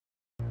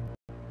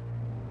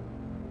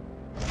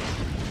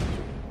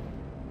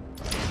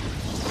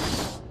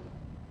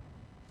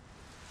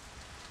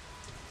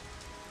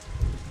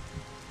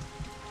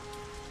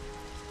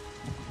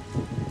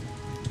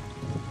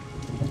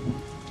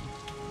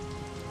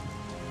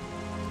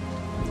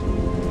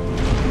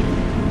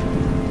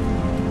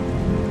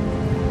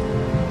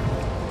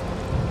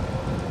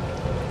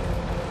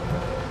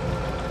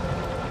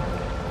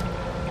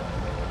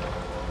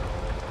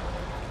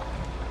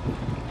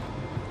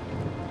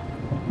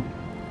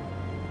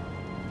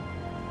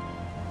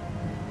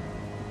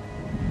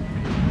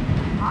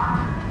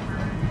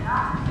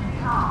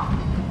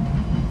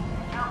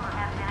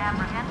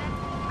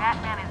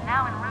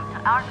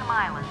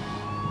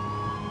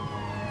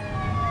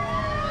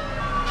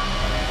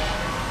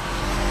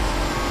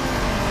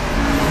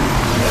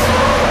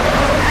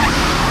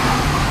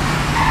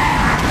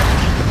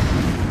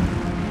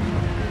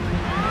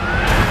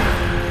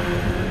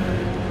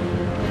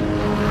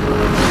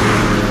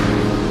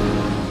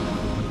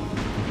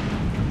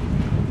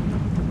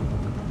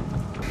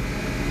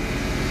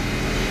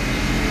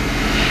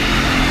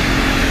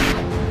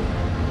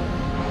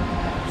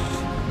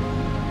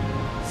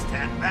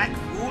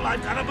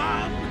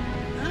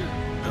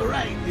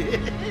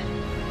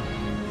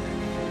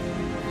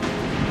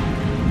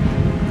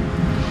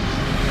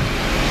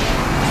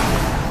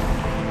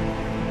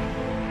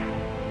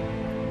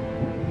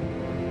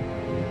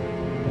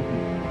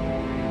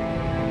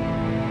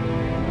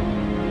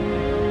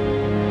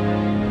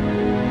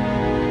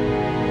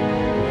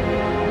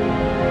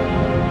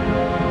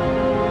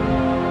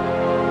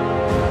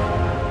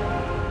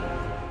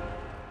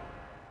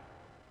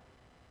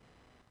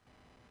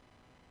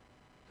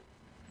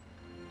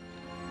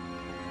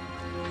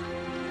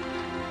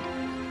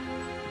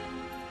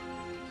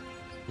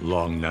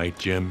Long night,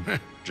 Jim?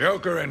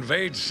 Joker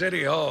invades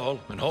City Hall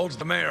and holds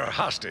the mayor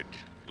hostage,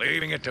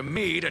 leaving it to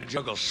me to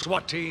juggle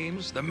SWAT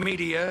teams, the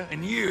media,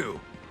 and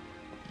you.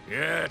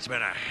 Yeah, it's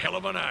been a hell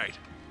of a night.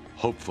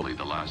 Hopefully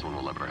the last one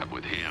we'll ever have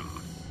with him.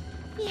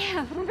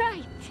 Yeah,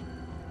 right.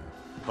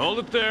 Hold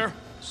it there.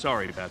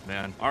 Sorry,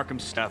 Batman.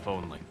 Arkham staff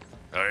only.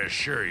 I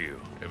assure you,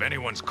 if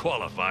anyone's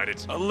qualified,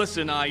 it's...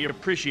 Listen, I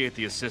appreciate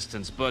the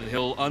assistance, but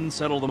he'll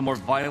unsettle the more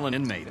violent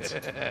inmates.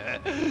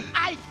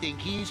 I think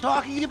he's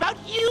talking about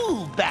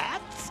you,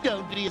 Bats.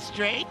 Don't be a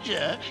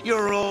stranger.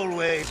 You're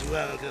always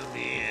welcome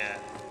here.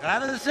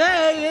 Gotta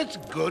say, it's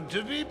good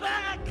to be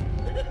back.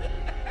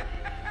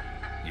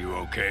 You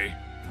okay?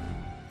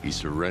 He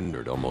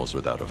surrendered almost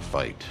without a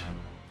fight.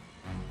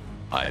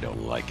 I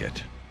don't like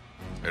it.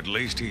 At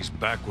least he's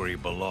back where he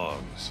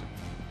belongs.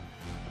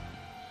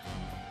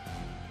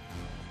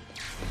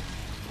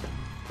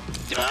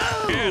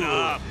 Get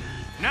up!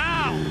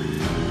 Now!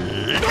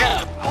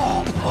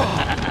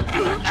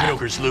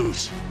 Joker's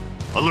loose.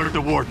 Alert the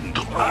warden.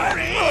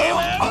 Hurry!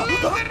 We're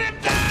moving him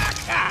back!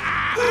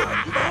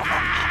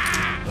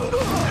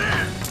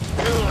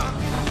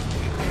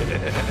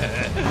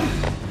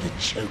 The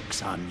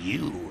joke's on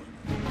you.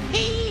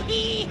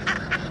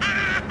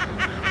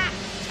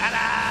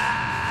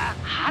 Ta-da!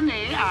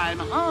 Honey, I'm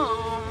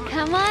home.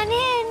 Come on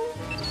in.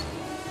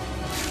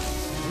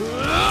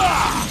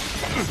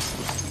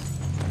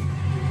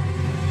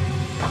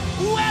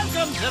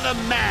 Welcome to the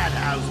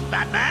madhouse,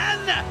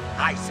 Batman!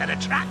 I set a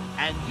trap,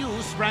 and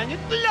you sprang it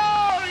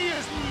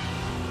gloriously!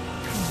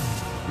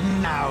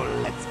 Now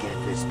let's get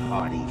this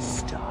party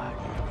started.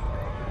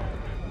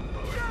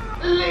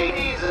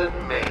 Ladies and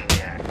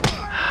maniacs,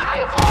 I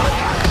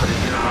apologize for the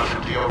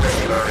interruption to your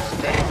regular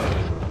entertainment.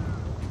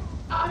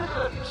 A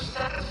few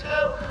seconds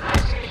ago, I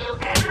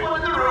scheduled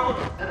everyone in the room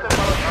and the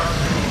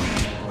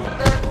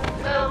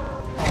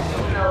you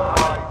know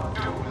how I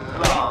do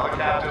love a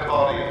captive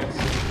audience.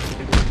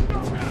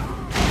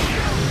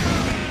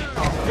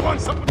 Come on,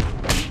 someone!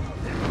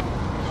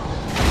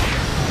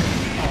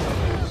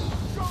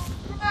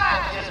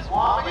 I'm just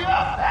warming you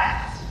up,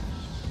 Bats.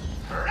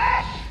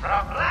 Fresh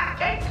from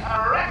Blackgate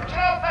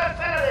Correctional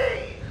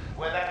Facility,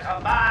 with a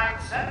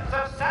combined sentence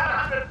of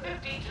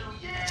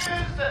 752 years.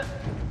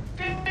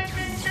 Ding, ding,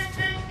 ding, ding,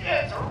 ding.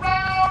 It's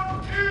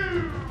round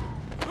 2.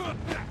 All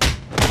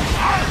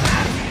right,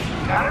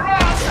 got a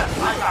round.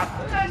 I got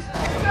the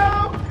nicest no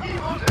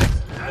people to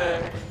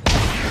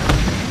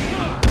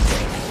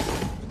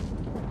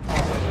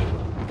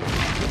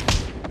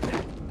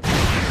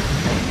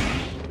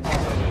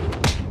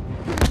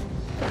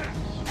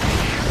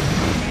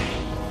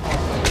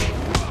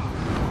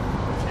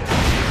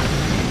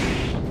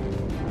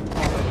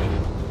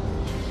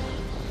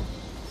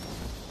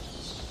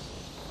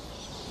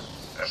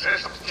The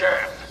system's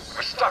jammed.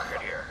 We're stuck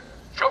in here.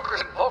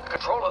 Joker's in full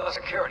control of the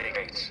security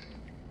gates.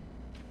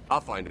 I'll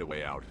find a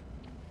way out.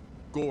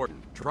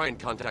 Gordon, try and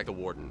contact the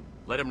warden.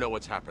 Let him know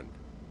what's happened.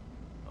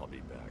 I'll be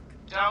back.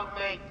 Don't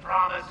make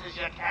promises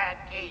you can't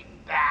keep,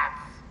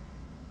 Bats.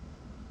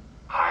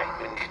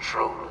 I'm in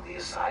control of the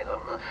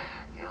asylum.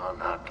 You're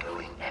not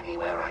going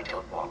anywhere I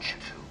don't want you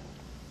to.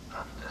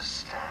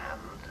 Understand?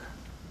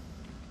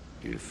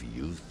 If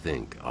you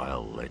think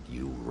I'll let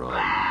you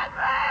run...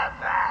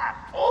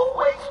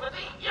 Always with the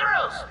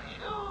hero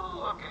speed.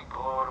 Ooh, I'm getting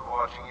bored of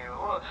watching you.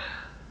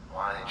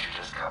 Why don't you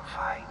just come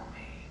find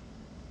me?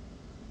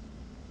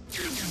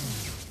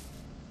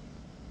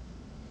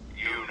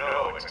 You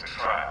know it's a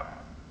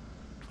trap.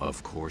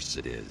 Of course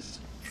it is.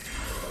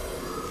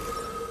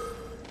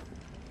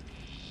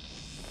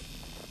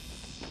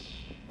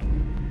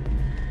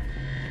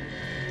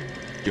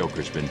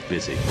 Joker's been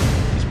busy.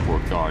 These poor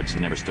guards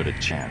never stood a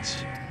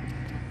chance.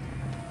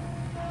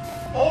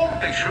 All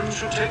patients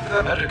should take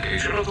their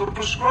medication at the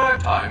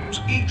prescribed times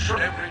each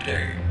and every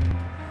day.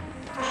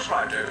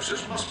 Prescribed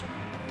doses must...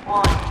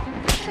 1.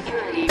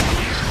 Security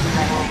breach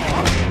level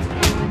 1.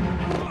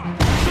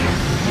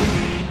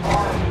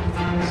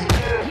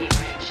 Security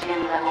breach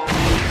in level B.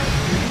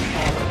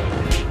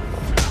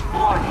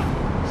 Warning.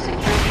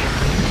 Security breach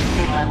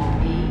in level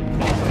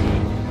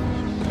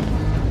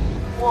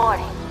B8.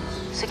 Warning.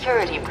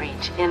 Security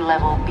breach in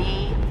level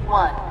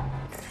B1.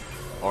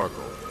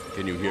 Arkham,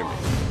 can you hear me?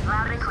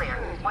 Loud and clear.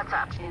 What's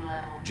up?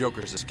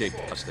 Joker's escaped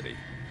custody.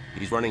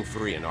 He's running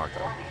free in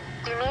Arkham.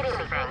 Do you need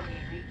anything?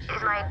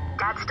 Is my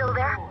dad still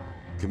there?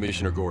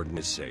 Commissioner Gordon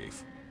is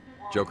safe.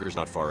 Joker's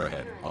not far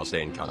ahead. I'll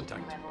stay in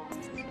contact.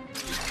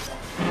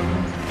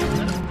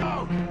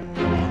 Go!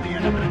 We'll only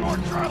end up in more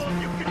trouble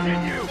if you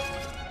continue!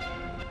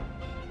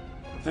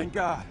 Thank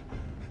God.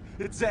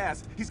 It's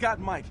Zaz. He's got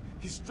Mike.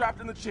 He's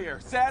strapped in the chair.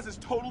 Zaz has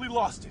totally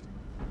lost it.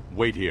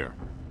 Wait here.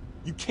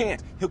 You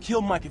can't. He'll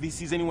kill Mike if he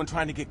sees anyone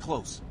trying to get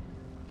close.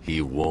 He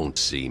won't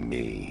see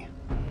me.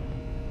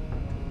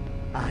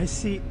 I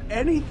see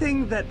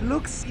anything that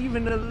looks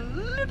even a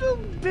little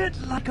bit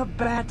like a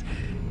bat,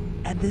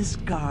 and this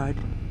guard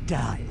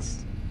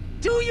dies.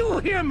 Do you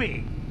hear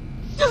me?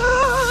 Look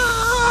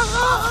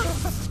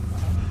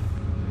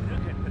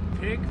at the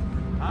pig.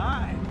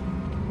 Hi.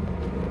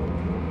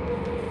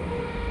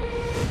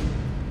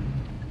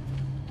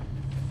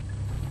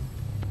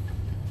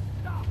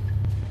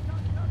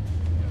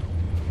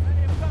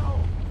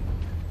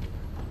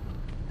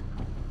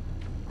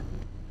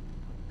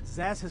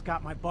 Zaz has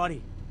got my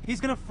buddy.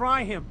 He's gonna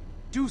fry him.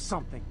 Do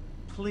something,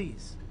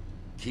 please.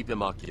 Keep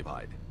him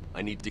occupied.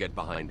 I need to get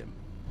behind him.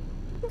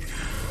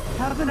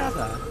 Have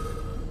another.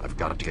 I've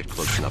got to get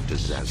close enough to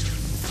Zaz.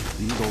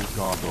 These old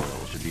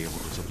gargoyles should be able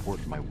to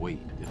support my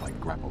weight if I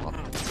grapple up.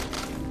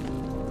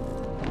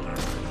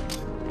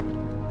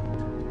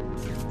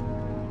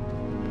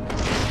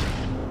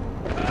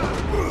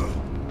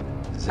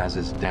 Zaz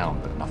is down,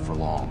 but not for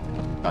long.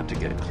 Got to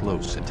get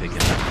close and take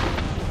him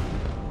out.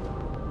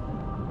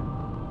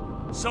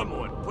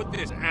 Someone, put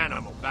this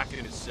animal back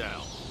in his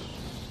cell.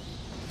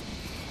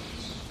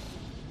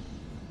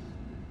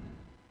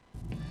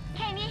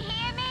 Can you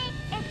hear me?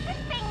 Is this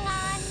thing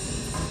on?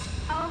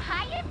 Oh,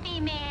 hiya,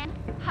 B-Man.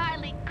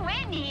 Harley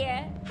Quinn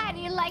here. How do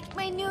you like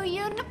my new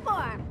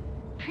uniform?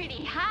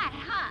 Pretty hot,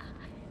 huh?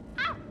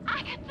 Oh,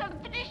 I got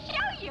something to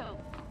show you.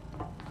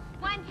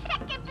 1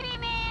 second,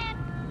 B-Man.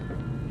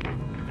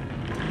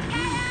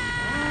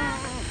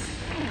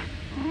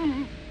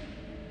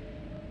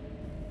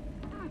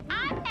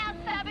 I'm now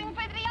subbing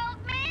for the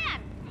old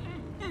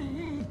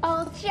man.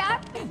 Old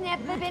Sharp has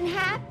never been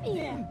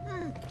happier.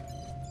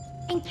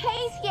 In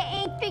case you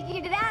ain't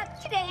figured it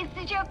out, today is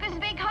the Joker's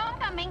big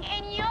homecoming,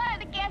 and you're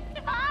the guest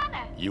of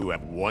honor. You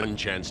have one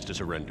chance to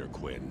surrender,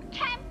 Quinn.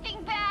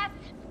 Tempting, Bats,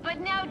 but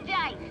no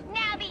dice.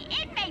 Now the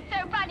inmates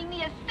are running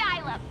the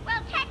asylum.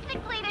 Well,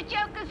 technically the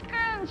Joker's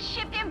goons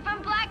shipped in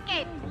from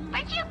Blackgate,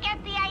 but you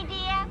get the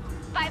idea.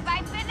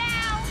 Bye-bye for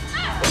now.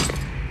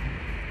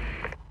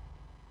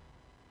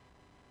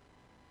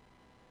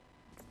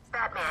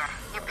 Batman,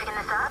 you picking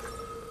this up?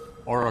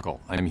 Oracle,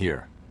 I'm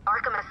here.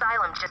 Arkham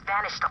Asylum just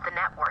vanished off the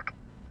network.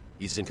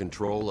 He's in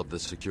control of the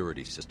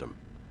security system.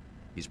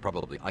 He's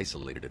probably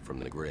isolated it from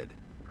the grid.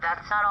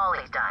 That's not all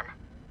he's done.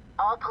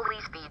 All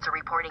police feeds are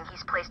reporting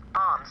he's placed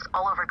bombs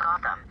all over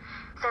Gotham.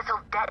 Says he'll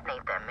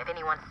detonate them if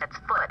anyone sets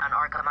foot on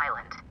Arkham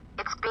Island.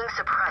 It's being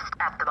suppressed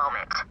at the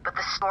moment, but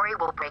the story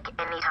will break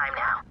any time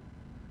now.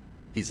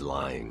 He's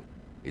lying.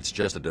 It's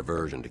just a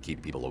diversion to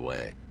keep people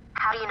away.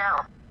 How do you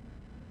know?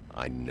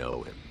 I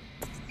know him.